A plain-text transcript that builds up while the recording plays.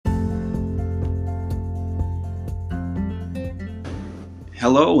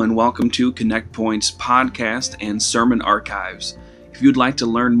Hello and welcome to Connect Point's podcast and sermon archives. If you'd like to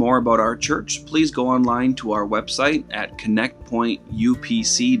learn more about our church, please go online to our website at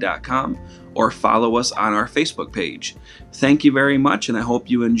connectpointupc.com or follow us on our Facebook page. Thank you very much, and I hope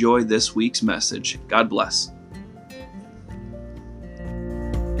you enjoy this week's message. God bless.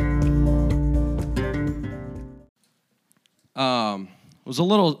 Was a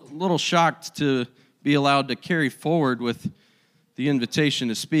little shocked to be allowed to carry forward with the invitation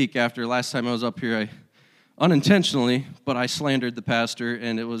to speak. After last time I was up here, I unintentionally, but I slandered the pastor,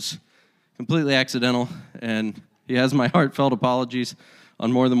 and it was completely accidental, and he has my heartfelt apologies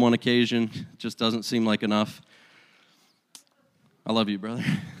on more than one occasion. It just doesn't seem like enough. I love you, brother.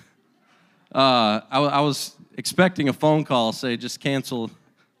 I was expecting a phone call, say just cancel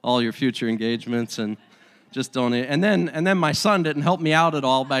all your future engagements and just donate. And then my son didn't help me out at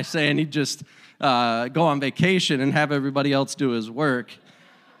all by saying he'd just go on vacation and have everybody else do his work.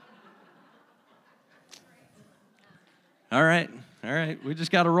 All right. We just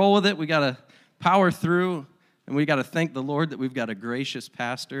got to roll with it. We got to power through, and we got to thank the Lord that we've got a gracious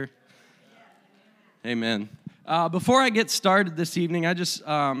pastor. Amen. Before I get started this evening, I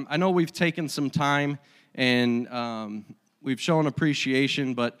know we've taken some time and we've shown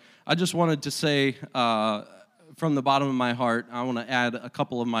appreciation, but I just wanted to say from the bottom of my heart, I want to add a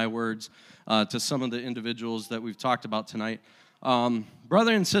couple of my words to some of the individuals that we've talked about tonight.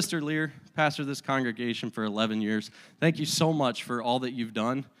 Brother and Sister Lear, pastor of this congregation for 11 years, thank you so much for all that you've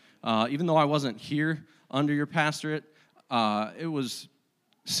done. Even though I wasn't here under your pastorate, it was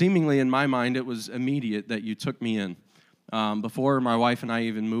seemingly in my mind, it was immediate that you took me in. Before my wife and I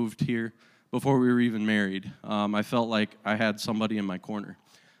even moved here, before we were even married, I felt like I had somebody in my corner.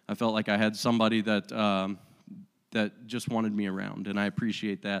 I felt like I had somebody that just wanted me around, and I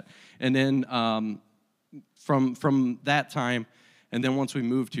appreciate that. And then from that time, and then once we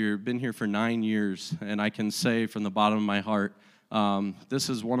moved here, been here for 9 years, and I can say from the bottom of my heart, this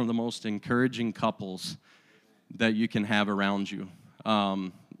is one of the most encouraging couples that you can have around you.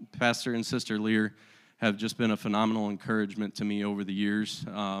 Pastor and Sister Lear have just been a phenomenal encouragement to me over the years.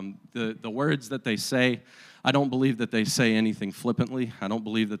 The words that they say, I don't believe that they say anything flippantly. I don't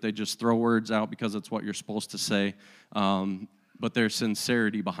believe that they just throw words out because it's what you're supposed to say. But there's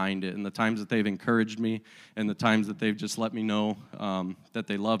sincerity behind it. And the times that they've encouraged me and the times that they've just let me know that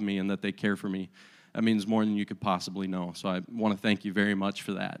they love me and that they care for me, that means more than you could possibly know. So I want to thank you very much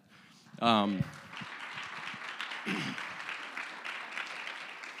for that.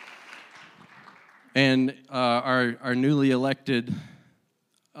 And our newly elected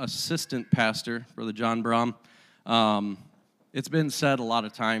assistant pastor, Brother John Brom, it's been said a lot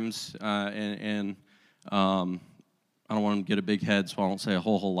of times, and I don't want him to get a big head, so I won't say a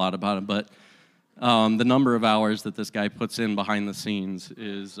whole lot about it, but the number of hours that this guy puts in behind the scenes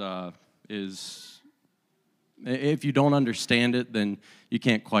is if you don't understand it, then you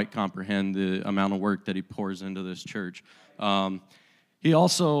can't quite comprehend the amount of work that he pours into this church. He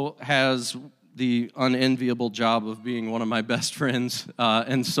also has the unenviable job of being one of my best friends,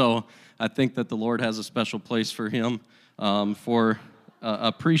 and so I think that the Lord has a special place for him for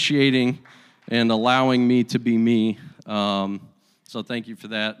appreciating and allowing me to be me. So thank you for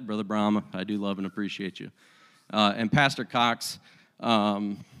that, Brother Brahma. I do love and appreciate you. And Pastor Cox,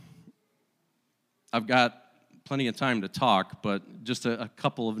 I've got plenty of time to talk, but just a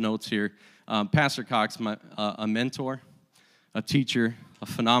couple of notes here. Pastor Cox, a mentor, a teacher, a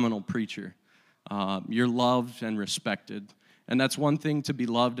phenomenal preacher. You're loved and respected. And that's one thing, to be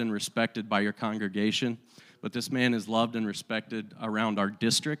loved and respected by your congregation. But this man is loved and respected around our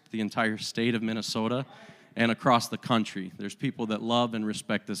district, the entire state of Minnesota, and across the country. There's people that love and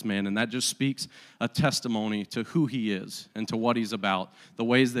respect this man, and that just speaks a testimony to who he is and to what he's about, the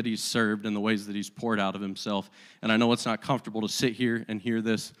ways that he's served and the ways that he's poured out of himself. And I know it's not comfortable to sit here and hear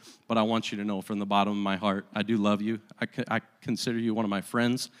this, but I want you to know from the bottom of my heart, I do love you. I consider you one of my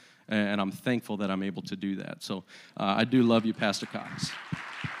friends, and I'm thankful that I'm able to do that. So I do love you, Pastor Cox.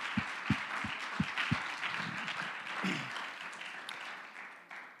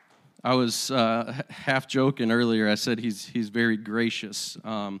 I was half joking earlier. I said he's very gracious,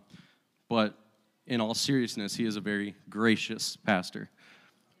 but in all seriousness, he is a very gracious pastor.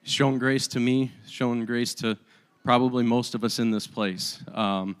 He's shown grace to me, shown grace to probably most of us in this place.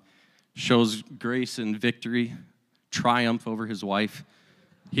 Shows grace and victory, triumph over his wife.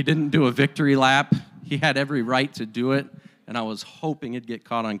 He didn't do a victory lap. He had every right to do it, and I was hoping it'd get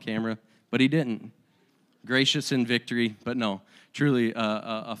caught on camera, but he didn't. Gracious in victory, but no, truly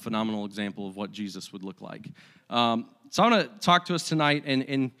a phenomenal example of what Jesus would look like. So I want to talk to us tonight,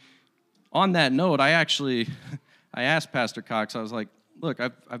 and on that note, I asked Pastor Cox, I was like, look,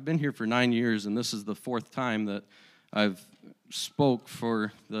 I've been here for 9 years, and this is the 4th time that I've spoke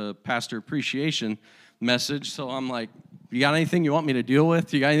for the pastor appreciation message. So I'm like, you got anything you want me to deal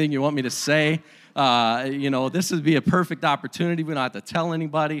with? You got anything you want me to say? This would be a perfect opportunity. We don't have to tell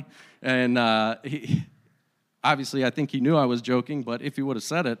anybody. And obviously, I think he knew I was joking, but if he would have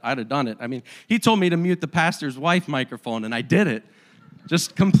said it, I'd have done it. I mean, he told me to mute the pastor's wife microphone, and I did it.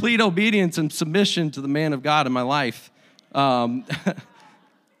 Just complete obedience and submission to the man of God in my life.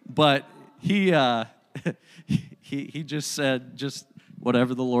 But he just said, just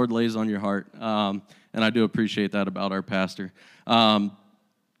whatever the Lord lays on your heart. And I do appreciate that about our pastor. And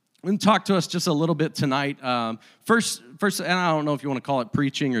talk to us just a little bit tonight. First, and I don't know if you want to call it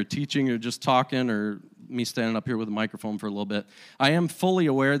preaching or teaching or just talking or me standing up here with a microphone for a little bit. I am fully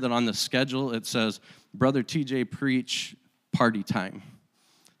aware that on the schedule it says, Brother TJ preach party time.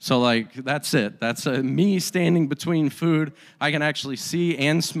 So, that's it. That's me standing between food. I can actually see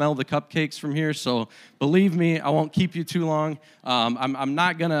and smell the cupcakes from here, so believe me, I won't keep you too long. I'm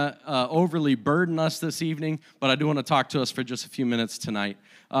not going to overly burden us this evening, but I do want to talk to us for just a few minutes tonight.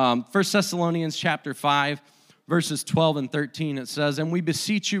 1 Thessalonians chapter 5, verses 12 and 13, it says, And we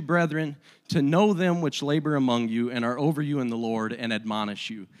beseech you, brethren, to know them which labor among you and are over you in the Lord and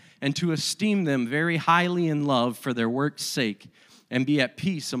admonish you, and to esteem them very highly in love for their work's sake, and be at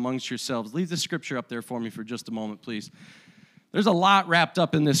peace amongst yourselves. Leave the scripture up there for me for just a moment, please. There's a lot wrapped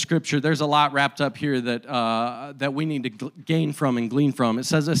up in this scripture. There's a lot wrapped up here that we need to gain from and glean from. It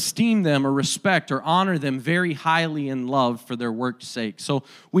says, esteem them or respect or honor them very highly in love for their work's sake. So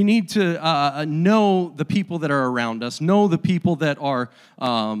we need to know the people that are around us, know the people that are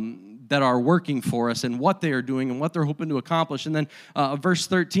working for us and what they are doing and what they're hoping to accomplish. And then verse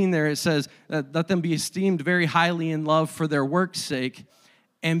 13 there, it says, let them be esteemed very highly in love for their work's sake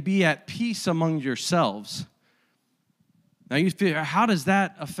and be at peace among yourselves. Now you figure, how does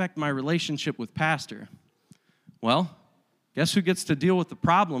that affect my relationship with pastor? Well, guess who gets to deal with the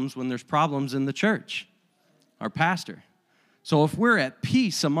problems when there's problems in the church? Our pastor. So if we're at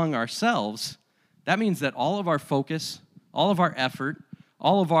peace among ourselves, that means that all of our focus, all of our effort,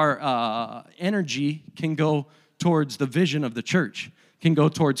 all of our energy can go towards the vision of the church, can go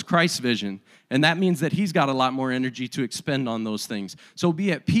towards Christ's vision. And that means that he's got a lot more energy to expend on those things. So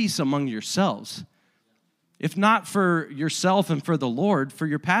be at peace among yourselves. If not for yourself and for the Lord, for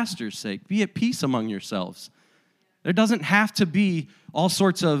your pastor's sake, be at peace among yourselves. There doesn't have to be all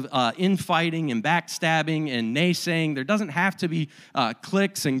sorts of infighting and backstabbing and naysaying. There doesn't have to be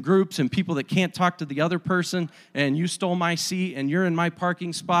cliques and groups and people that can't talk to the other person, and you stole my seat and you're in my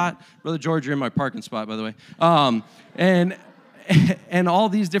parking spot. Brother George, you're in my parking spot, by the way. And all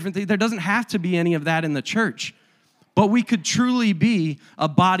these different things. There doesn't have to be any of that in the church. But we could truly be a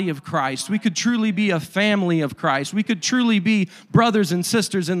body of Christ. We could truly be a family of Christ. We could truly be brothers and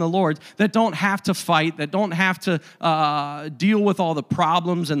sisters in the Lord that don't have to fight, that don't have to deal with all the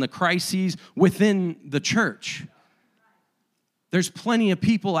problems and the crises within the church. There's plenty of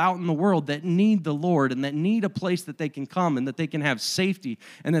people out in the world that need the Lord and that need a place that they can come and that they can have safety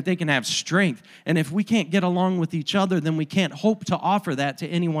and that they can have strength. And if we can't get along with each other, then we can't hope to offer that to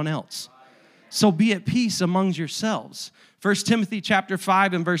anyone else. So be at peace among yourselves. 1 Timothy chapter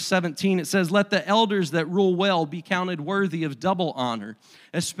 5 and verse 17, it says, Let the elders that rule well be counted worthy of double honor,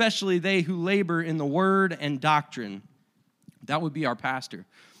 especially they who labor in the word and doctrine. That would be our pastor.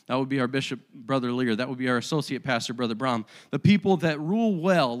 That would be our bishop, Brother Lear. That would be our associate pastor, Brother Brom. The people that rule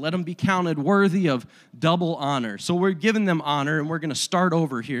well, let them be counted worthy of double honor. So we're giving them honor, and we're going to start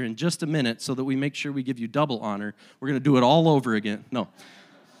over here in just a minute so that we make sure we give you double honor. We're going to do it all over again. No.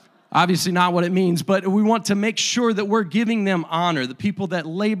 Obviously not what it means, but we want to make sure that we're giving them honor. The people that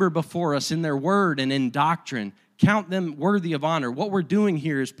labor before us in their word and in doctrine, count them worthy of honor. What we're doing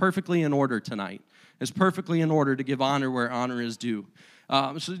here is perfectly in order tonight. It's perfectly in order to give honor where honor is due.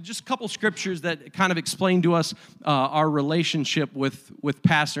 So just a couple scriptures that kind of explain to us our relationship with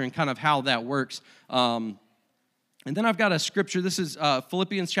pastor and kind of how that works. And then I've got a scripture. This is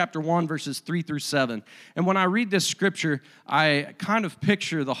Philippians chapter 1, verses 3 through 7. And when I read this scripture, I kind of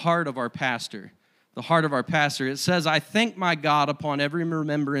picture the heart of our pastor. The heart of our pastor. It says, I thank my God upon every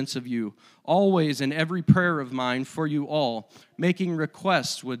remembrance of you, always in every prayer of mine for you all, making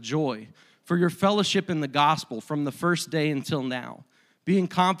requests with joy, for your fellowship in the gospel from the first day until now, being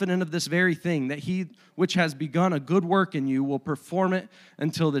confident of this very thing, that he which has begun a good work in you will perform it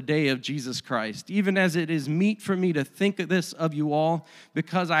until the day of Jesus Christ. Even as it is meet for me to think of this of you all,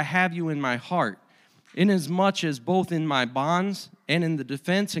 because I have you in my heart, inasmuch as both in my bonds and in the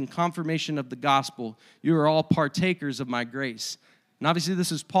defense and confirmation of the gospel, you are all partakers of my grace. And obviously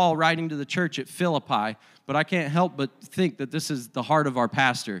this is Paul writing to the church at Philippi, but I can't help but think that this is the heart of our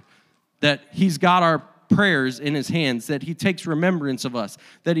pastor, that he's got our prayers in his hands, that he takes remembrance of us,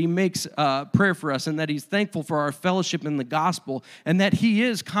 that he makes prayer for us, and that he's thankful for our fellowship in the gospel, and that he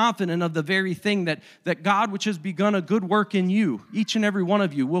is confident of the very thing that God, which has begun a good work in you, each and every one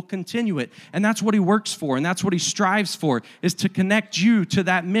of you, will continue it. And that's what he works for, and that's what he strives for, is to connect you to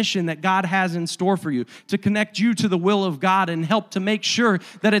that mission that God has in store for you, to connect you to the will of God and help to make sure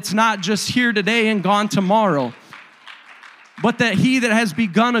that it's not just here today and gone tomorrow, but that he that has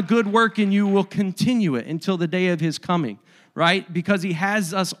begun a good work in you will continue it until the day of his coming, right? Because he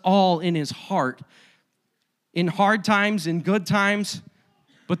has us all in his heart, in hard times, in good times,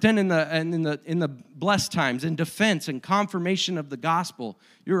 but then in the blessed times, in defense and confirmation of the gospel.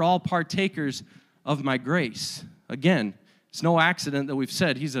 You're all partakers of my grace. Again, it's no accident that we've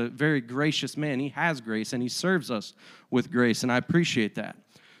said he's a very gracious man. He has grace, and he serves us with grace, and I appreciate that.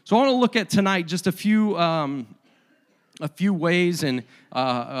 So I want to look at tonight just a few ways and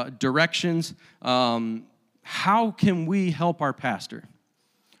directions. How can we help our pastor?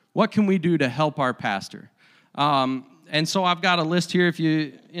 What can we do to help our pastor? And so I've got a list here. If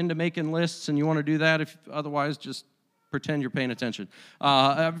you're into making lists and you want to do that, otherwise just pretend you're paying attention.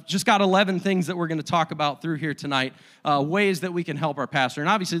 I've just got 11 things that we're going to talk about through here tonight, ways that we can help our pastor. And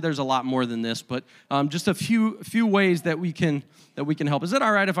obviously there's a lot more than this, but just a few ways that we can help. Is it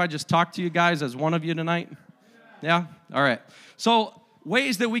all right if I just talk to you guys as one of you tonight? Yeah? All right. So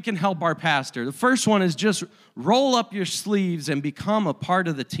ways that we can help our pastor. The first one is just roll up your sleeves and become a part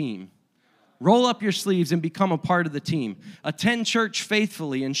of the team. Roll up your sleeves and become a part of the team. Attend church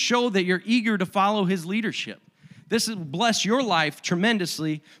faithfully and show that you're eager to follow his leadership. This will bless your life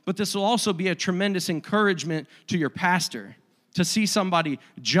tremendously, but this will also be a tremendous encouragement to your pastor. To see somebody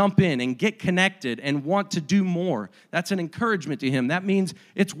jump in and get connected and want to do more. That's an encouragement to him. That means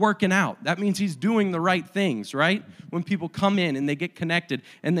it's working out. That means he's doing the right things, right? When people come in and they get connected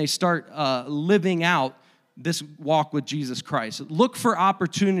and they start living out this walk with Jesus Christ. Look for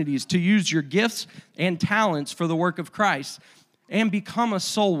opportunities to use your gifts and talents for the work of Christ and become a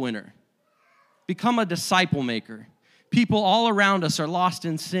soul winner. Become a disciple maker. People all around us are lost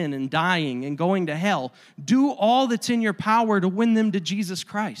in sin and dying and going to hell. Do all that's in your power to win them to Jesus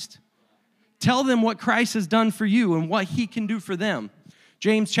Christ. Tell them what Christ has done for you and what he can do for them.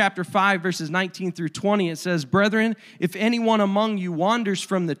 James chapter 5, verses 19 through 20, it says, "Brethren, if anyone among you wanders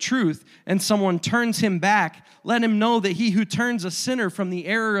from the truth and someone turns him back, let him know that he who turns a sinner from the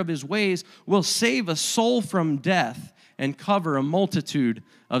error of his ways will save a soul from death and cover a multitude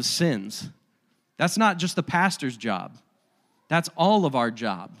of sins." That's not just the pastor's job. That's all of our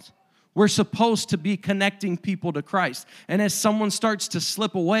jobs. We're supposed to be connecting people to Christ. And as someone starts to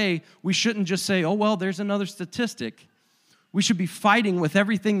slip away, we shouldn't just say, oh, well, there's another statistic. We should be fighting with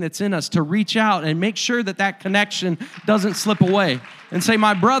everything that's in us to reach out and make sure that that connection doesn't slip away. And say,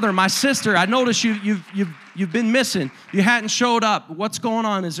 my brother, my sister, I noticed you've been missing. You hadn't showed up. What's going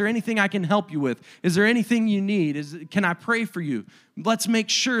on? Is there anything I can help you with? Is there anything you need? Can I pray for you? Let's make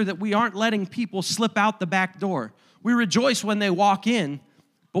sure that we aren't letting people slip out the back door. We rejoice when they walk in,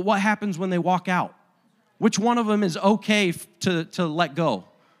 but what happens when they walk out? Which one of them is okay to let go?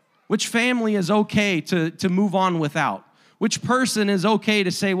 Which family is okay to move on without? Which person is okay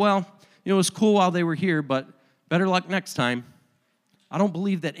to say, well, it was cool while they were here, but better luck next time? I don't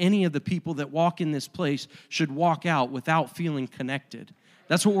believe that any of the people that walk in this place should walk out without feeling connected.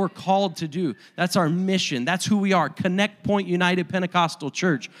 That's what we're called to do. That's our mission. That's who we are. Connect Point United Pentecostal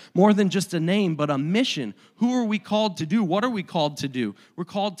Church. More than just a name, but a mission. Who are we called to do? What are we called to do? We're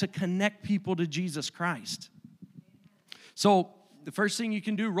called to connect people to Jesus Christ. So the first thing you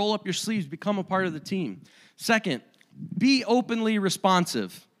can do, roll up your sleeves, become a part of the team. Second, be openly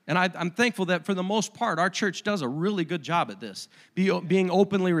responsive. And I'm thankful that for the most part, our church does a really good job at this, being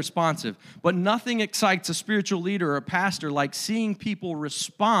openly responsive. But nothing excites a spiritual leader or a pastor like seeing people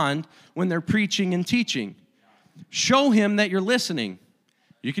respond when they're preaching and teaching. Show him that you're listening.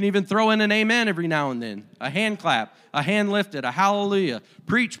 You can even throw in an amen every now and then, a hand clap, a hand lifted, a hallelujah.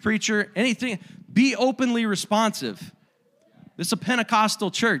 Preach, preacher, anything. Be openly responsive. This is a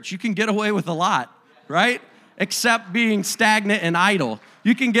Pentecostal church. You can get away with a lot, right? Except being stagnant and idle.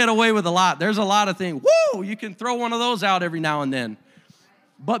 You can get away with a lot. There's a lot of things. Woo! You can throw one of those out every now and then.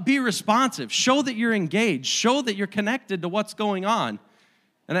 But be responsive. Show that you're engaged. Show that you're connected to what's going on.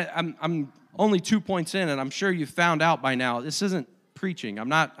 And I'm only 2 points in, and I'm sure you've found out by now, this isn't preaching. I'm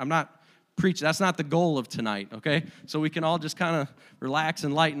not preaching. That's not the goal of tonight, okay? So we can all just kind of relax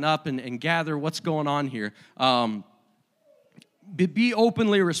and lighten up and gather what's going on here. be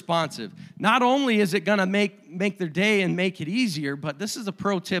openly responsive. Not only is it going to make their day and make it easier, but this is a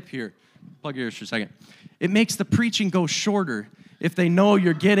pro tip here. Plug your ears for a second. It makes the preaching go shorter if they know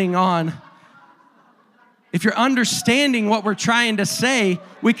you're getting on. If you're understanding what we're trying to say,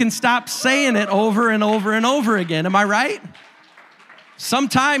 we can stop saying it over and over and over again. Am I right?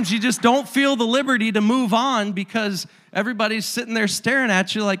 Sometimes you just don't feel the liberty to move on because everybody's sitting there staring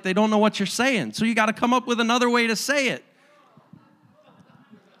at you like they don't know what you're saying. So you got to come up with another way to say it.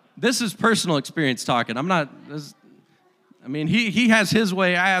 This is personal experience talking. He has his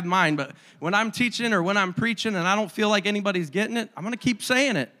way, I have mine. But when I'm teaching or when I'm preaching and I don't feel like anybody's getting it, I'm going to keep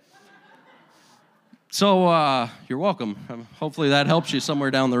saying it. So you're welcome. Hopefully that helps you somewhere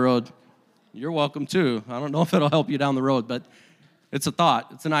down the road. You're welcome too. I don't know if it'll help you down the road, but it's a thought.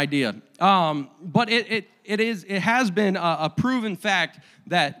 It's an idea. But it has been a proven fact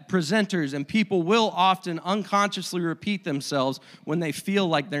that presenters and people will often unconsciously repeat themselves when they feel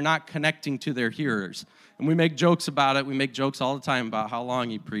like they're not connecting to their hearers. And we make jokes about it. We make jokes all the time about how long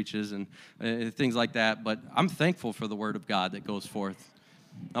he preaches and things like that. But I'm thankful for the word of God that goes forth.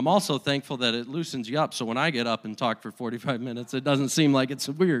 I'm also thankful that it loosens you up, so when I get up and talk for 45 minutes, it doesn't seem like it's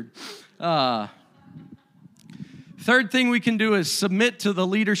weird. Third thing we can do is submit to the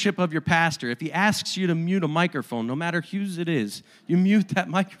leadership of your pastor. If he asks you to mute a microphone, no matter whose it is, you mute that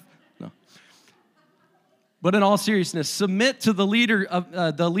microphone. No. But in all seriousness, submit to the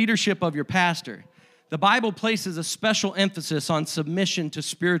leadership of your pastor. The Bible places a special emphasis on submission to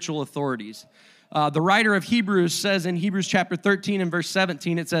spiritual authorities. The writer of Hebrews says in Hebrews chapter 13 and verse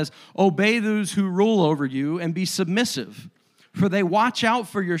 17, it says, "Obey those who rule over you and be submissive, for they watch out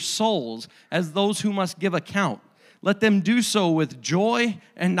for your souls as those who must give account. Let them do so with joy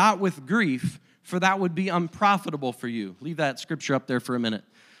and not with grief, for that would be unprofitable for you." Leave that scripture up there for a minute.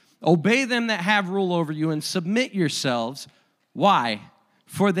 Obey them that have rule over you and submit yourselves. Why?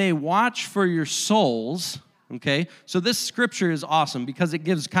 For they watch for your souls. Okay, so this scripture is awesome because it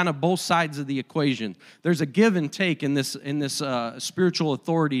gives kind of both sides of the equation. There's a give and take in this spiritual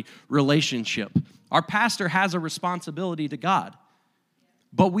authority relationship. Our pastor has a responsibility to God,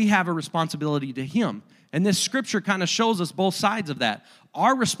 but we have a responsibility to him. And this scripture kind of shows us both sides of that.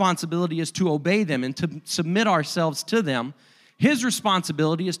 Our responsibility is to obey them and to submit ourselves to them. His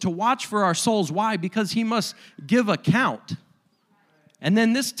responsibility is to watch for our souls. Why? Because he must give account. And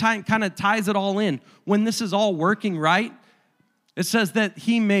then this time kind of ties it all in. When this is all working right, it says that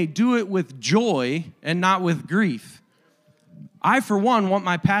he may do it with joy and not with grief. I, for one, want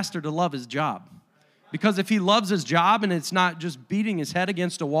my pastor to love his job. Because if he loves his job and it's not just beating his head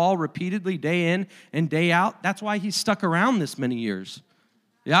against a wall repeatedly day in and day out, that's why he's stuck around this many years.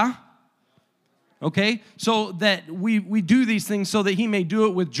 Yeah? Okay? So that we do these things so that he may do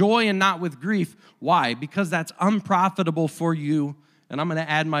it with joy and not with grief. Why? Because that's unprofitable for you. And I'm going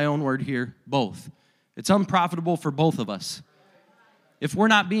to add my own word here, both. It's unprofitable for both of us. If we're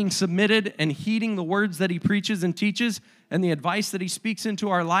not being submitted and heeding the words that he preaches and teaches and the advice that he speaks into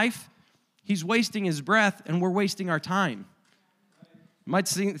our life, he's wasting his breath and we're wasting our time. You might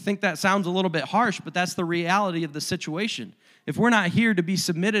think that sounds a little bit harsh, but that's the reality of the situation. If we're not here to be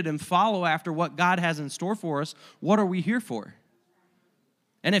submitted and follow after what God has in store for us, what are we here for?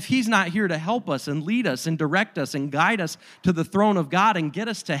 And if he's not here to help us and lead us and direct us and guide us to the throne of God and get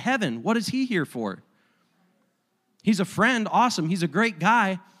us to heaven, what is he here for? He's a friend, awesome. He's a great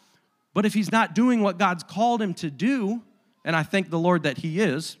guy. But if he's not doing what God's called him to do, and I thank the Lord that he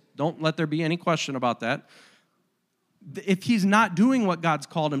is, don't let there be any question about that. If he's not doing what God's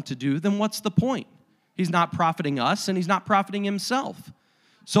called him to do, then what's the point? He's not profiting us and he's not profiting himself.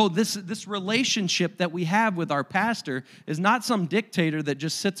 So this relationship that we have with our pastor is not some dictator that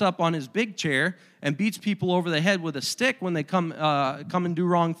just sits up on his big chair and beats people over the head with a stick when they come and do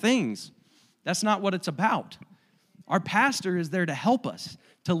wrong things. That's not what it's about. Our pastor is there to help us,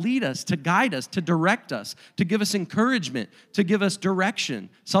 to lead us, to guide us, to direct us, to give us encouragement, to give us direction.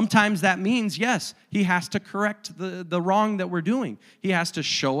 Sometimes that means, yes, he has to correct the wrong that we're doing. He has to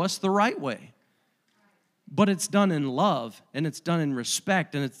show us the right way. But it's done in love, and it's done in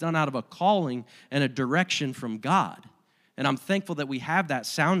respect, and it's done out of a calling and a direction from God. And I'm thankful that we have that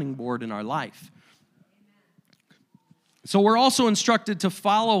sounding board in our life. So we're also instructed to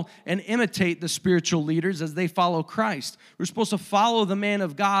follow and imitate the spiritual leaders as they follow Christ. We're supposed to follow the man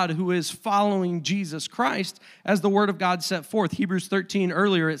of God who is following Jesus Christ as the word of God set forth. Hebrews 13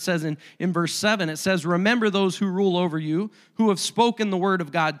 earlier, it says in verse 7, it says, "Remember those who rule over you, who have spoken the word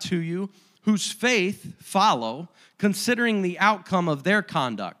of God to you, whose faith follow, considering the outcome of their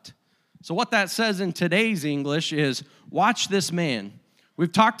conduct." So what that says in today's English is, watch this man.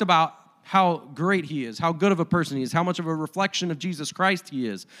 We've talked about how great he is, how good of a person he is, how much of a reflection of Jesus Christ he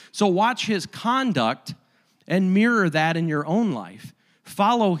is. So watch his conduct and mirror that in your own life.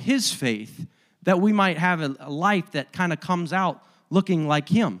 Follow his faith that we might have a life that kind of comes out looking like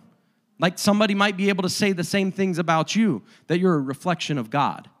him. Like somebody might be able to say the same things about you, that you're a reflection of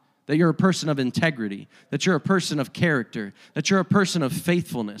God, that you're a person of integrity, that you're a person of character, that you're a person of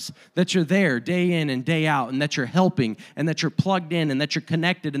faithfulness, that you're there day in and day out, and that you're helping, and that you're plugged in, and that you're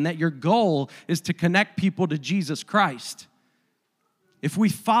connected, and that your goal is to connect people to Jesus Christ. If we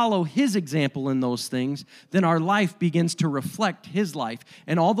follow his example in those things, then our life begins to reflect his life.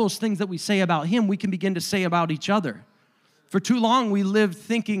 And all those things that we say about him, we can begin to say about each other. For too long, we lived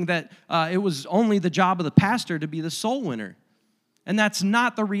thinking that it was only the job of the pastor to be the soul winner. And that's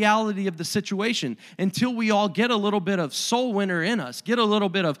not the reality of the situation. Until we all get a little bit of soul winner in us, get a little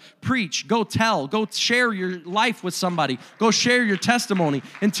bit of preach, go tell, go share your life with somebody, go share your testimony.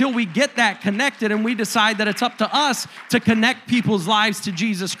 Until we get that connected and we decide that it's up to us to connect people's lives to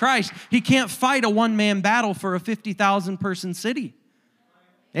Jesus Christ. He can't fight a one-man battle for a 50,000 person city.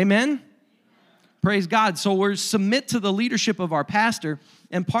 Amen? Praise God. So we're submit to the leadership of our pastor,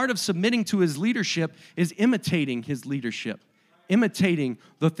 and part of submitting to his leadership is imitating his leadership. Imitating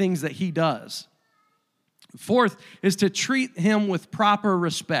the things that he does. Fourth is to treat him with proper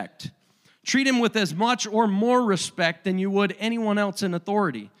respect. Treat him with as much or more respect than you would anyone else in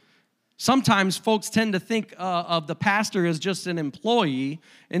authority. Sometimes folks tend to think of the pastor as just an employee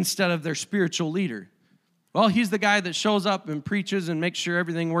instead of their spiritual leader. Well, he's the guy that shows up and preaches and makes sure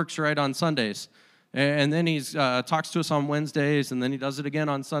everything works right on Sundays. And then he talks to us on Wednesdays, and then he does it again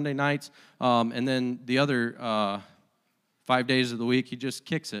on Sunday nights. And then the other 5 days of the week, he just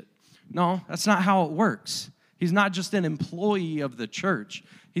kicks it. No, that's not how it works. He's not just an employee of the church.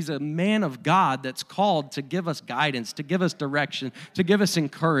 He's a man of God that's called to give us guidance, to give us direction, to give us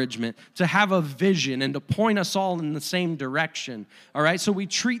encouragement, to have a vision, and to point us all in the same direction. All right, so we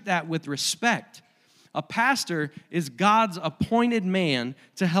treat that with respect. A pastor is God's appointed man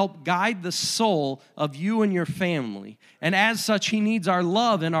to help guide the soul of you and your family. And as such, he needs our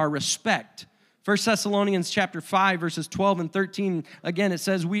love and our respect. 1 Thessalonians chapter 5, verses 12 and 13, again, it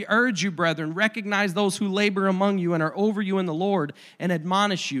says, "We urge you, brethren, recognize those who labor among you and are over you in the Lord, and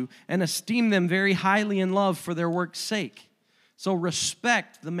admonish you, and esteem them very highly in love for their work's sake." So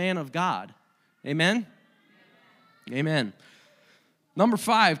respect the man of God. Amen? Amen. Number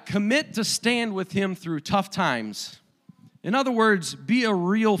 5, commit to stand with him through tough times. In other words, be a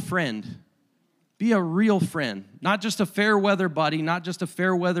real friend. Be a real friend, not just a fair weather buddy, not just a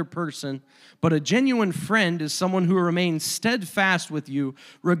fair weather person, but a genuine friend is someone who remains steadfast with you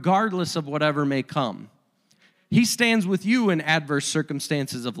regardless of whatever may come. He stands with you in adverse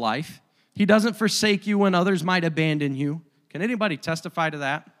circumstances of life. He doesn't forsake you when others might abandon you. Can anybody testify to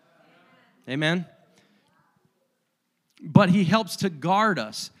that? Amen? But he helps to guard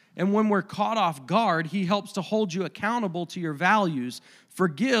us. And when we're caught off guard, he helps to hold you accountable to your values,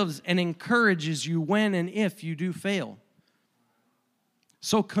 forgives and encourages you when and if you do fail.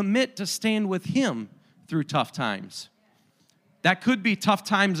 So commit to stand with him through tough times. That could be tough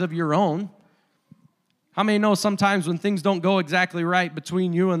times of your own. How many know sometimes when things don't go exactly right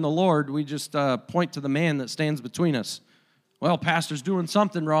between you and the Lord, we just point to the man that stands between us? Well, pastor's doing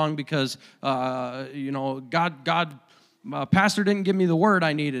something wrong because, pastor didn't give me the word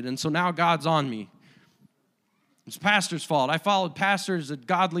I needed, and so now God's on me. It's pastor's fault. I followed pastor's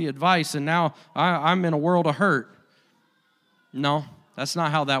godly advice, and now I'm in a world of hurt. No, that's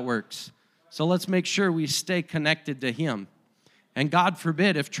not how that works. So let's make sure we stay connected to him. And God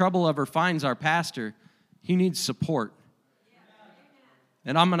forbid, if trouble ever finds our pastor, he needs support.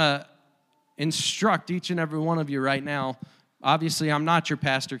 And I'm going to instruct each and every one of you right now. Obviously, I'm not your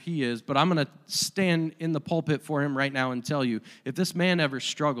pastor, he is, but I'm going to stand in the pulpit for him right now and tell you, if this man ever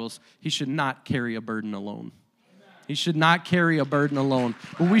struggles, he should not carry a burden alone. He should not carry a burden alone.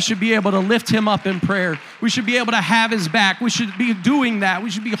 But we should be able to lift him up in prayer. We should be able to have his back. We should be doing that. We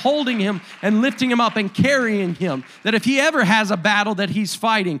should be holding him and lifting him up and carrying him. That if he ever has a battle that he's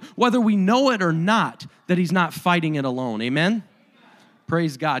fighting, whether we know it or not, that he's not fighting it alone. Amen?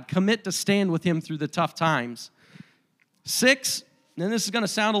 Praise God. Commit to stand with him through the tough times. 6, and this is going to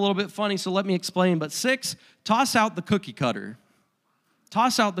sound a little bit funny, so let me explain. But 6, toss out the cookie cutter.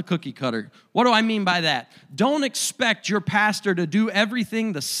 Toss out the cookie cutter. What do I mean by that? Don't expect your pastor to do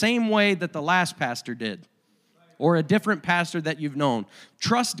everything the same way that the last pastor did, or a different pastor that you've known.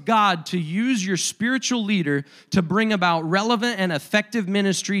 Trust God to use your spiritual leader to bring about relevant and effective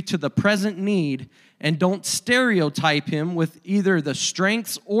ministry to the present need, and don't stereotype him with either the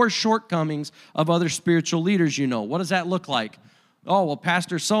strengths or shortcomings of other spiritual leaders you know. What does that look like? Oh, well,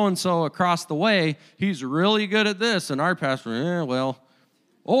 Pastor so-and-so across the way, he's really good at this, and our pastor, well.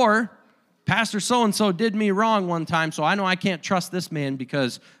 Or, Pastor so-and-so did me wrong one time, so I know I can't trust this man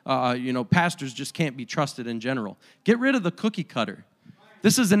because, pastors just can't be trusted in general. Get rid of the cookie cutter.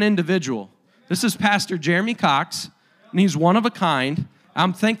 This is an individual. This is Pastor Jeremy Cox, and he's one of a kind.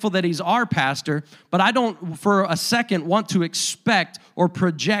 I'm thankful that he's our pastor, but I don't for a second want to expect or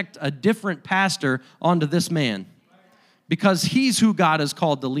project a different pastor onto this man. Because he's who God has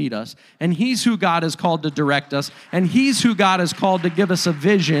called to lead us, and he's who God has called to direct us, and he's who God has called to give us a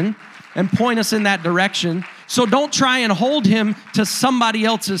vision and point us in that direction. So don't try and hold him to somebody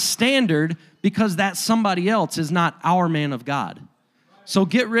else's standard, because that somebody else is not our man of God. So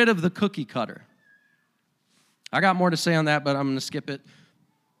get rid of the cookie cutter. I got more to say on that, but I'm going to skip it.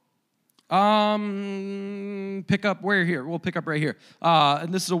 Pick up where here? We'll pick up right here.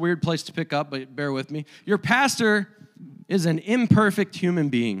 And this is a weird place to pick up, but bear with me. Your pastor is an imperfect human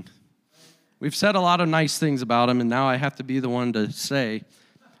being. We've said a lot of nice things about him, and now I have to be the one to say,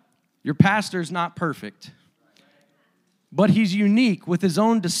 your pastor's not perfect, but he's unique with his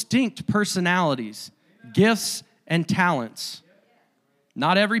own distinct personalities, gifts, and talents.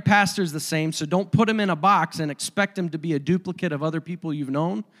 Not every pastor is the same, so don't put him in a box and expect him to be a duplicate of other people you've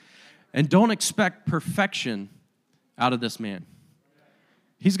known, and don't expect perfection out of this man.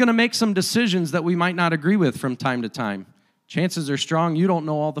 He's going to make some decisions that we might not agree with from time to time. Chances are strong you don't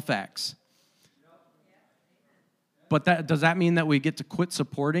know all the facts. But does that mean that we get to quit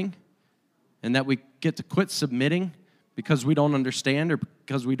supporting and that we get to quit submitting because we don't understand or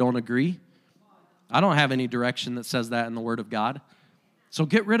because we don't agree? I don't have any direction that says that in the Word of God. So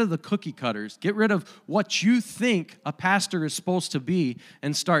get rid of the cookie cutters. Get rid of what you think a pastor is supposed to be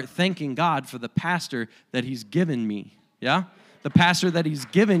and start thanking God for the pastor that he's given me. Yeah? The pastor that he's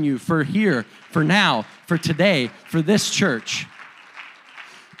given you for here, for now, for today, for this church.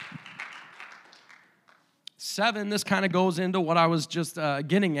 7, this kind of goes into what I was just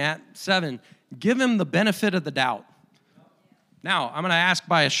getting at. 7, give him the benefit of the doubt. Now, I'm going to ask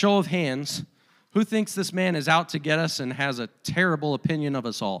by a show of hands, who thinks this man is out to get us and has a terrible opinion of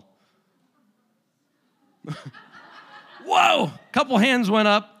us all? Whoa! A couple hands went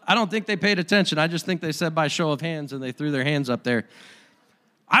up. I don't think they paid attention. I just think they said by show of hands, and they threw their hands up there.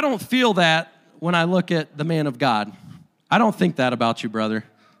 I don't feel that when I look at the man of God. I don't think that about you, brother,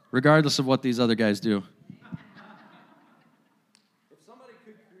 regardless of what these other guys do. If somebody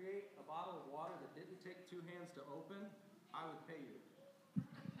could create a bottle of water that didn't take 2 hands to open, I would pay you.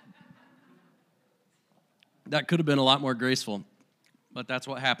 That could have been a lot more graceful, but that's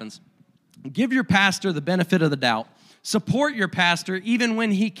what happens. Give your pastor the benefit of the doubt. Support your pastor even when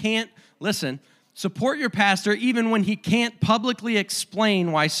he can't, support your pastor even when he can't publicly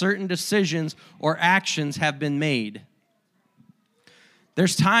explain why certain decisions or actions have been made.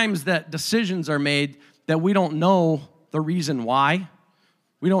 There's times that decisions are made that we don't know the reason why.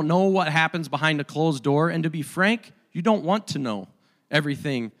 We don't know what happens behind a closed door, and to be frank, you don't want to know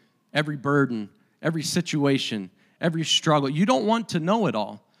everything, every burden, every situation, every struggle. You don't want to know it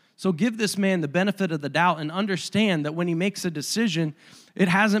all. So give this man the benefit of the doubt and understand that when he makes a decision, it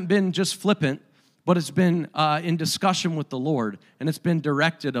hasn't been just flippant, but it's been in discussion with the Lord, and it's been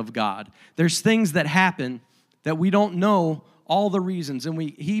directed of God. There's things that happen that we don't know all the reasons, and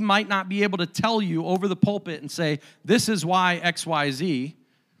he might not be able to tell you over the pulpit and say, this is why X, Y, Z,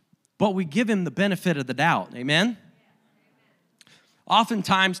 but we give him the benefit of the doubt. Amen?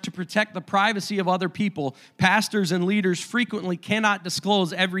 Oftentimes, to protect the privacy of other people, pastors and leaders frequently cannot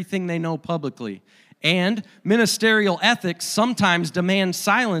disclose everything they know publicly. And ministerial ethics sometimes demand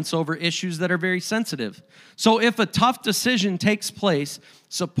silence over issues that are very sensitive. So if a tough decision takes place,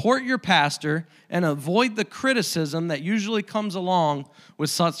 support your pastor and avoid the criticism that usually comes along with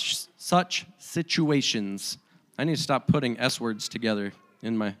such situations. I need to stop putting S words together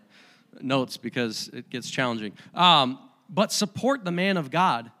in my notes because it gets challenging. But support the man of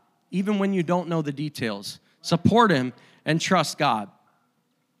God, even when you don't know the details. Support him and trust God.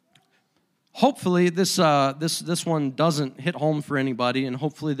 Hopefully, this one doesn't hit home for anybody, and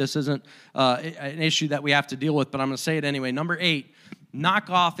hopefully this isn't an issue that we have to deal with, but I'm going to say it anyway. Number 8, knock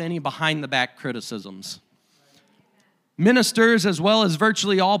off any behind-the-back criticisms. Ministers, as well as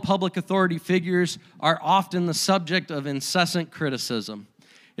virtually all public authority figures, are often the subject of incessant criticism.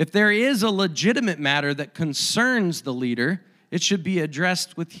 If there is a legitimate matter that concerns the leader, it should be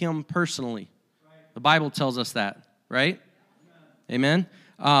addressed with him personally. The Bible tells us that, right? Amen?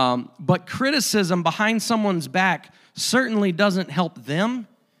 But criticism behind someone's back certainly doesn't help them,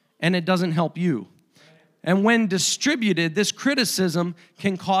 and it doesn't help you. And when distributed, this criticism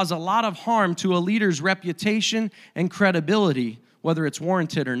can cause a lot of harm to a leader's reputation and credibility whether it's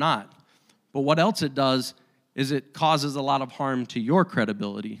warranted or not. But what else it does is it causes a lot of harm to your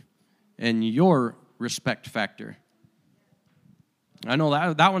credibility and your respect factor. I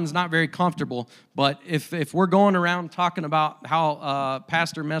know that one's not very comfortable, but if we're going around talking about how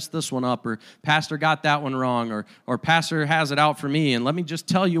pastor messed this one up, or pastor got that one wrong, or pastor has it out for me, and let me just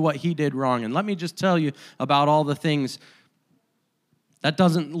tell you what he did wrong, and let me just tell you about all the things, that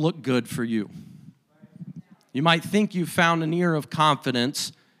doesn't look good for you. You might think you found an ear of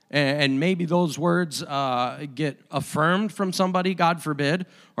confidence, and maybe those words get affirmed from somebody, God forbid,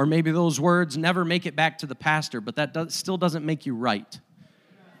 or maybe those words never make it back to the pastor, but that still doesn't make you right.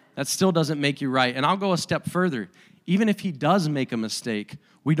 That still doesn't make you right. And I'll go a step further. Even if he does make a mistake,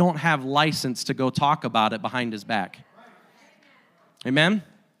 we don't have license to go talk about it behind his back. Amen?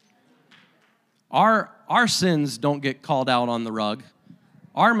 Our sins don't get called out on the rug.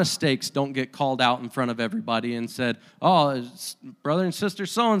 Our mistakes don't get called out in front of everybody and said, "Oh, brother and sister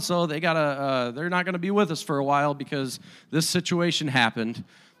so-and-so, they're not going to be with us for a while because this situation happened."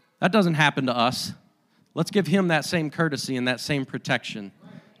 That doesn't happen to us. Let's give him that same courtesy and that same protection.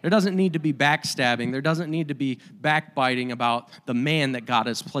 There doesn't need to be backstabbing. There doesn't need to be backbiting about the man that God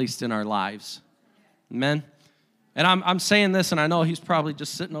has placed in our lives. Amen? And I'm saying this, and I know he's probably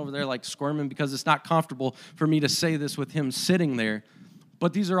just sitting over there like squirming because it's not comfortable for me to say this with him sitting there.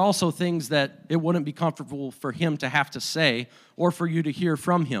 But these are also things that it wouldn't be comfortable for him to have to say or for you to hear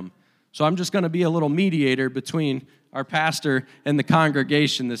from him. So I'm just going to be a little mediator between our pastor and the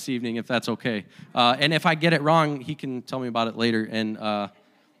congregation this evening, if that's okay. And if I get it wrong, he can tell me about it later, and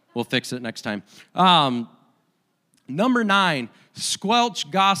we'll fix it next time. Number 9, squelch,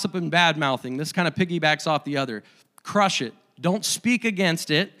 gossip, and bad-mouthing. This kind of piggybacks off the other. Crush it. Don't speak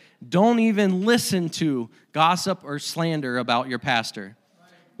against it. Don't even listen to gossip or slander about your pastor.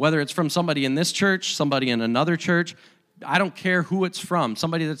 Whether it's from somebody in this church, somebody in another church, I don't care who it's from,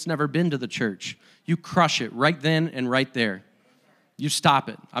 somebody that's never been to the church. You crush it right then and right there. You stop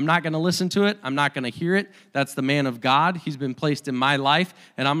it. I'm not going to listen to it. I'm not going to hear it. That's the man of God. He's been placed in my life,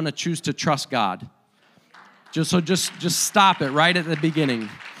 and I'm going to choose to trust God. Just stop it right at the beginning.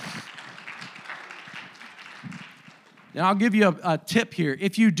 Now, I'll give you a tip here.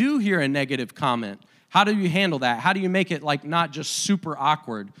 If you do hear a negative comment, how do you handle that? How do you make it like not just super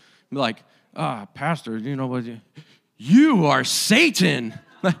awkward? Be like, pastor, you know what? You are Satan.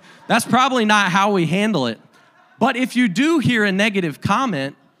 That's probably not how we handle it. But if you do hear a negative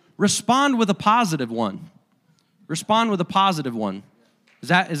comment, respond with a positive one. Respond with a positive one. Is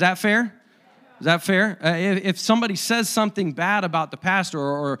that fair? Is that fair? If somebody says something bad about the pastor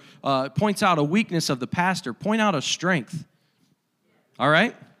or points out a weakness of the pastor, point out a strength. All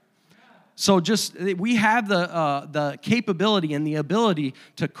right? So we have the capability and the ability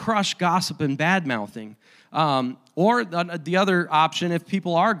to crush gossip and bad-mouthing. Or the other option, if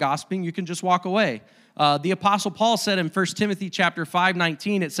people are gossiping, you can just walk away. The Apostle Paul said in 1 Timothy chapter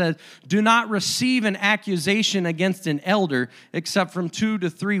 5:19, it says, "Do not receive an accusation against an elder except from 2 to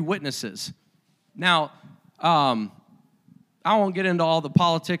 3 witnesses." Now, I won't get into all the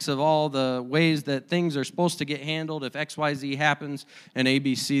politics of all the ways that things are supposed to get handled if XYZ happens and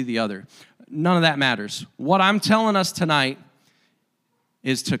ABC the other. None of that matters. What I'm telling us tonight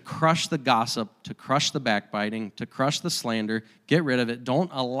is to crush the gossip, to crush the backbiting, to crush the slander, get rid of it. Don't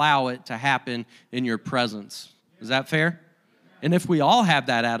allow it to happen in your presence. Is that fair? And if we all have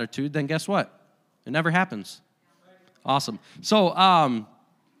that attitude, then guess what? It never happens. Awesome. So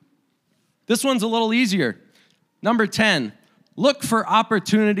this one's a little easier. Number 10, look for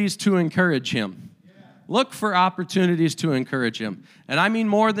opportunities to encourage him. Look for opportunities to encourage him. And I mean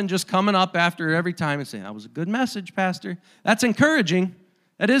more than just coming up after every time and saying, "That was a good message, Pastor." That's encouraging.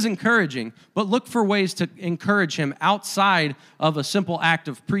 That is encouraging. But look for ways to encourage him outside of a simple act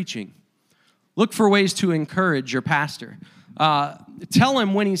of preaching. Look for ways to encourage your pastor. Tell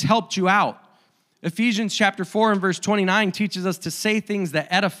him when he's helped you out. Ephesians chapter 4 and verse 29 teaches us to say things that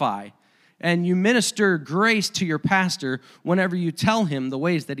edify. And you minister grace to your pastor whenever you tell him the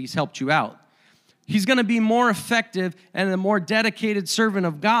ways that he's helped you out. He's going to be more effective and a more dedicated servant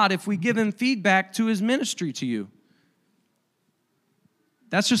of God if we give him feedback to his ministry to you.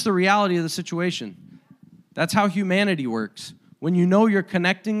 That's just the reality of the situation. That's how humanity works. When you know you're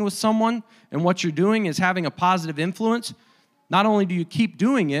connecting with someone and what you're doing is having a positive influence, not only do you keep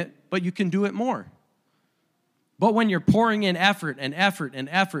doing it, but you can do it more. But when you're pouring in effort and effort and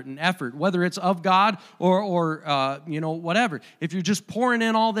effort and effort, whether it's of God or whatever, if you're just pouring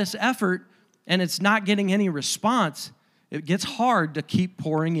in all this effort and it's not getting any response, it gets hard to keep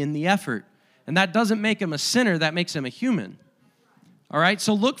pouring in the effort. And that doesn't make him a sinner, that makes him a human. All right,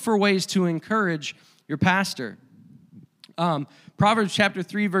 so look for ways to encourage your pastor. Proverbs chapter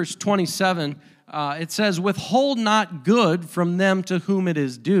 3, verse 27, it says, "Withhold not good from them to whom it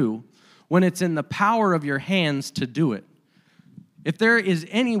is due, when it's in the power of your hands to do it." If there is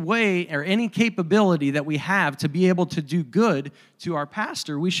any way or any capability that we have to be able to do good to our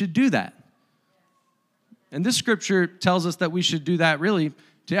pastor, we should do that. And this scripture tells us that we should do that really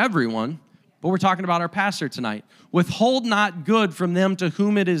to everyone, but we're talking about our pastor tonight. "Withhold not good from them to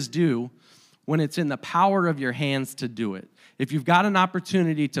whom it is due, when it's in the power of your hands to do it." If you've got an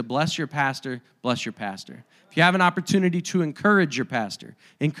opportunity to bless your pastor, bless your pastor. If you have an opportunity to encourage your pastor,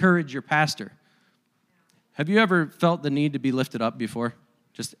 encourage your pastor. Have you ever felt the need to be lifted up before?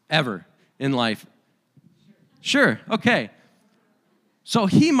 Just ever in life? Sure, okay. So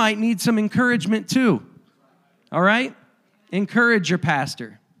he might need some encouragement too. All right? Encourage your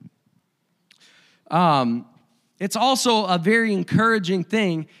pastor. It's also a very encouraging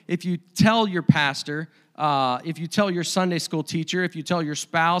thing if you tell your pastor, if you tell your Sunday school teacher, if you tell your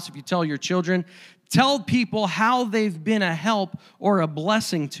spouse, if you tell your children, tell people how they've been a help or a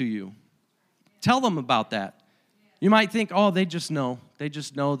blessing to you. Tell them about that. You might think, oh, they just know. They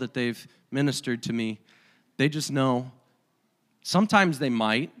just know that they've ministered to me. They just know. Sometimes they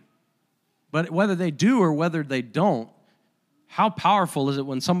might, but whether they do or whether they don't, how powerful is it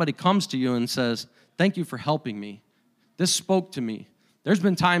when somebody comes to you and says, "Thank you for helping me. This spoke to me." There's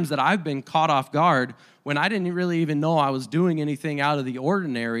been times that I've been caught off guard when I didn't really even know I was doing anything out of the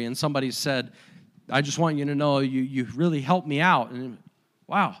ordinary, and somebody said, "I just want you to know you really helped me out." And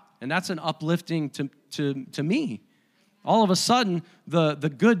wow, and that's an uplifting to me. All of a sudden,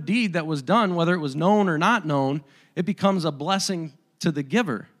 the good deed that was done, whether it was known or not known, it becomes a blessing to the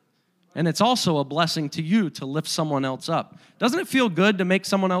giver. And it's also a blessing to you to lift someone else up. Doesn't it feel good to make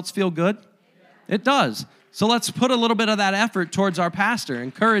someone else feel good? It does. So let's put a little bit of that effort towards our pastor,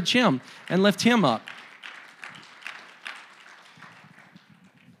 encourage him, and lift him up.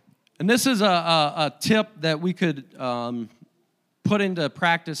 And this is a tip that we could put into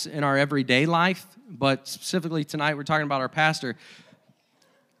practice in our everyday life, but specifically tonight we're talking about our pastor.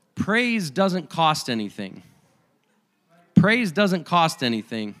 Praise doesn't cost anything. Praise doesn't cost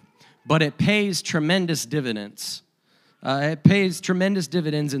anything, but it pays tremendous dividends. It pays tremendous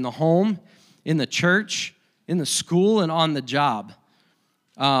dividends in the home, in the church, in the school, and on the job.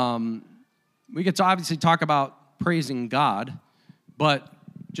 We get to obviously talk about praising God, but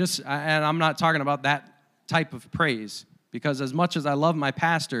and I'm not talking about that type of praise, because as much as I love my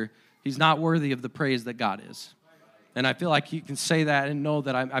pastor, he's not worthy of the praise that God is. And I feel like you can say that and know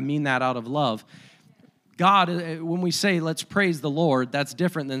that I mean that out of love. God, when we say let's praise the Lord, that's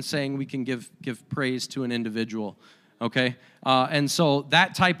different than saying we can give praise to an individual, okay? And so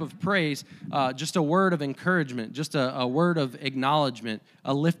that type of praise, just a word of encouragement, just a word of acknowledgement,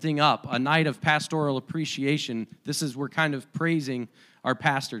 a lifting up, a night of pastoral appreciation. We're kind of praising our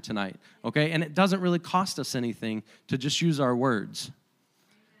pastor tonight, okay? And it doesn't really cost us anything to just use our words,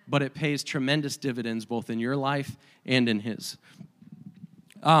 but it pays tremendous dividends both in your life and in his.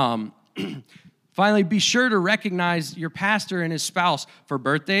 Finally, be sure to recognize your pastor and his spouse for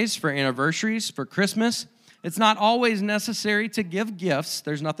birthdays, for anniversaries, for Christmas. It's not always necessary to give gifts.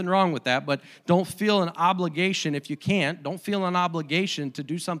 There's nothing wrong with that, but don't feel an obligation if you can't. Don't feel an obligation to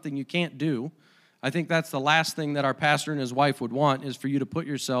do something you can't do. I think that's the last thing that our pastor and his wife would want, is for you to put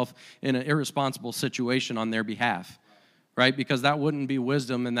yourself in an irresponsible situation on their behalf, right? Because that wouldn't be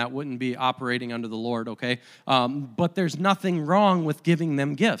wisdom and that wouldn't be operating under the Lord, okay? But there's nothing wrong with giving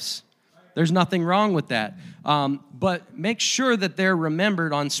them gifts. There's nothing wrong with that. But make sure that they're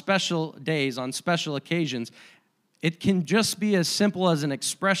remembered on special days, on special occasions. It can just be as simple as an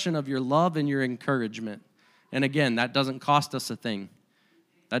expression of your love and your encouragement. And again, that doesn't cost us a thing.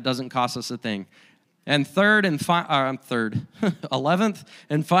 That doesn't cost us a thing. And 11th,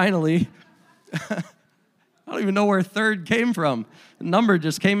 and finally, I don't even know where third came from. The number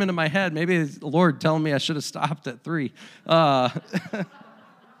just came into my head. Maybe it's the Lord telling me I should have stopped at 3.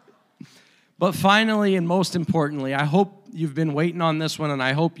 But finally, and most importantly, I hope you've been waiting on this one, and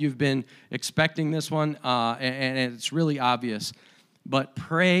I hope you've been expecting this one, and it's really obvious. But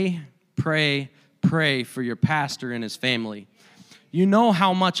pray for your pastor and his family. You know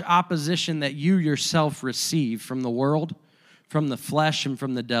how much opposition that you yourself receive from the world, from the flesh, and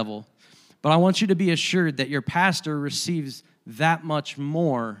from the devil. But I want you to be assured that your pastor receives that much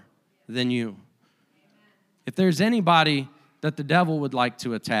more than you. If there's anybody that the devil would like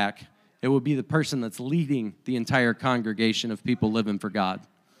to attack, it would be the person that's leading the entire congregation of people living for God.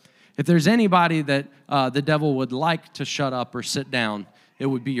 If there's anybody that the devil would like to shut up or sit down, it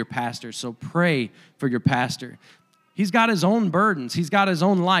would be your pastor. So pray for your pastor. He's got his own burdens. He's got his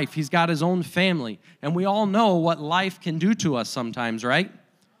own life. He's got his own family. And we all know what life can do to us sometimes, right?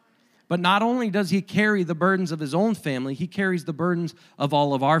 But not only does he carry the burdens of his own family, he carries the burdens of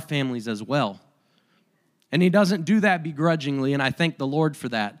all of our families as well. And he doesn't do that begrudgingly, and I thank the Lord for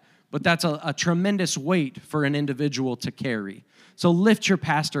that. But that's a tremendous weight for an individual to carry. So lift your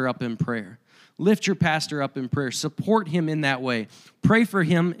pastor up in prayer. Lift your pastor up in prayer. Support him in that way. Pray for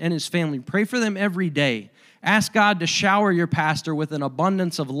him and his family. Pray for them every day. Ask God to shower your pastor with an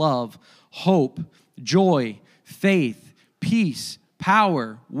abundance of love, hope, joy, faith, peace,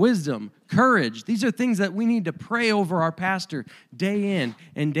 power, wisdom, courage. These are things that we need to pray over our pastor day in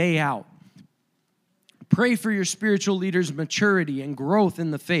and day out. Pray for your spiritual leaders' maturity and growth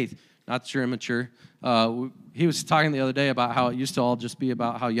in the faith. Not that you're immature. He was talking the other day about how it used to all just be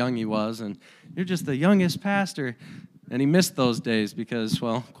about how young he was, and you're just the youngest pastor. And he missed those days because,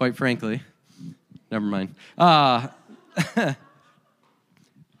 well, quite frankly, never mind. I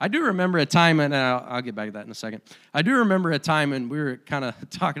do remember a time, and I'll get back to that in a second. I do remember a time, and we were kind of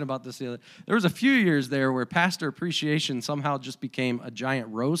talking about this the other. There was a few years there where pastor appreciation somehow just became a giant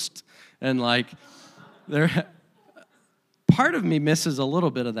roast, and like there. Part of me misses a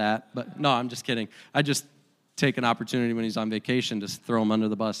little bit of that, but no, I'm just kidding. I just take an opportunity when he's on vacation to throw him under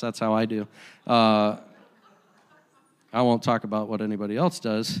the bus. That's how I do. I won't talk about what anybody else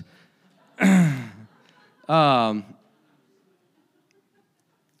does. I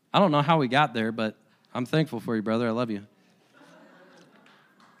don't know how we got there, but I'm thankful for you, brother. I love you.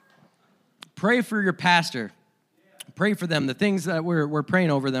 Pray for your pastor. Pray for them, the things that we're praying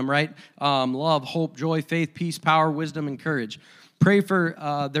over them, right? Love, hope, joy, faith, peace, power, wisdom, and courage. Pray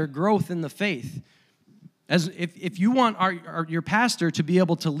for their growth in the faith. As if you want your pastor to be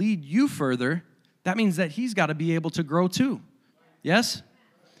able to lead you further, that means that he's got to be able to grow too. Yes?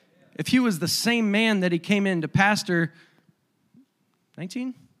 If he was the same man that he came in to pastor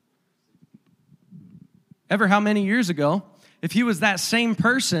 19? Ever how many years ago, if he was that same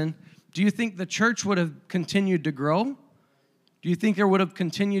person, do you think the church would have continued to grow? Do you think there would have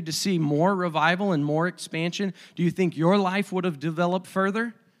continued to see more revival and more expansion? Do you think your life would have developed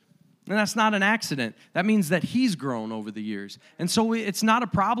further? And that's not an accident. That means that he's grown over the years. And so it's not a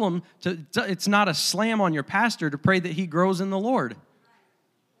problem, it's not a slam on your pastor to pray that he grows in the Lord.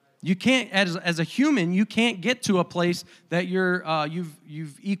 You can't, as a human, you can't get to a place that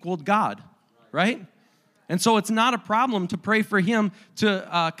you've equaled God, right? And so it's not a problem to pray for him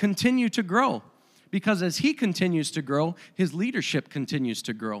to continue to grow, because as he continues to grow, his leadership continues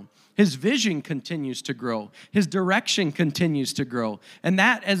to grow. His vision continues to grow. His direction continues to grow. And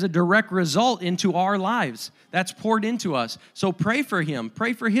that as a direct result into our lives. That's poured into us. So pray for him.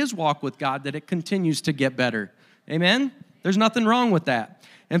 Pray for his walk with God, that it continues to get better. Amen? There's nothing wrong with that.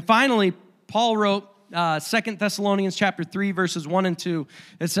 And finally, Paul wrote 2 Thessalonians chapter 3, verses 1 and 2.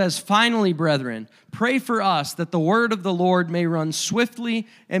 It says, "Finally, brethren, pray for us that the word of the Lord may run swiftly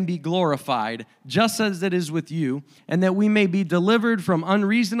and be glorified, just as it is with you, and that we may be delivered from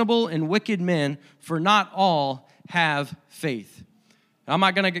unreasonable and wicked men, for not all have faith."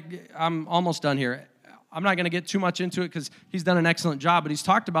 I'm almost done here. I'm not going to get too much into it because he's done an excellent job, but he's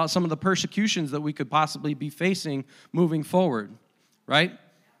talked about some of the persecutions that we could possibly be facing moving forward, right?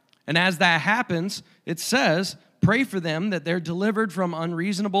 And as that happens, it says, pray for them that they're delivered from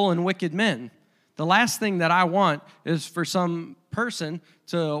unreasonable and wicked men. The last thing that I want is for some person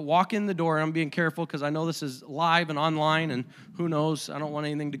to walk in the door, and I'm being careful because I know this is live and online, and who knows, I don't want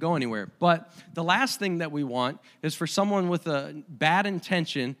anything to go anywhere. But the last thing that we want is for someone with a bad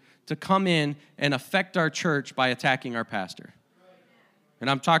intention to come in and affect our church by attacking our pastor. And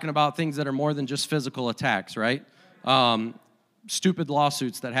I'm talking about things that are more than just physical attacks, right? Stupid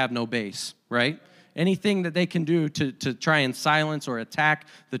lawsuits that have no base, right? Anything that they can do to try and silence or attack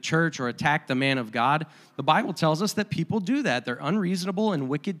the church or attack the man of God. The Bible tells us that people do that. They're unreasonable and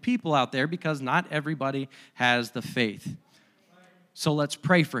wicked people out there because not everybody has the faith. So let's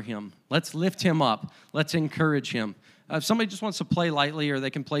pray for him. Let's lift him up. Let's encourage him. If somebody just wants to play lightly, or they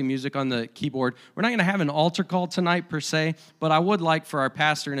can play music on the keyboard. We're not going to have an altar call tonight per se, but I would like for our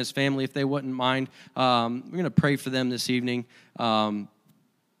pastor and his family, if they wouldn't mind, we're going to pray for them this evening.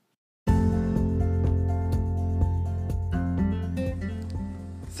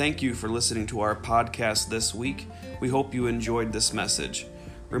 Thank you for listening to our podcast this week. We hope you enjoyed this message.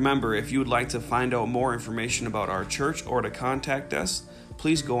 Remember, if you would like to find out more information about our church or to contact us,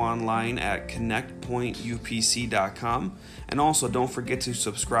 please go online at connectpointupc.com. And also don't forget to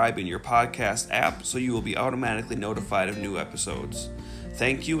subscribe in your podcast app so you will be automatically notified of new episodes.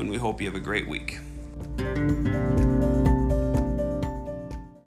 Thank you, and we hope you have a great week.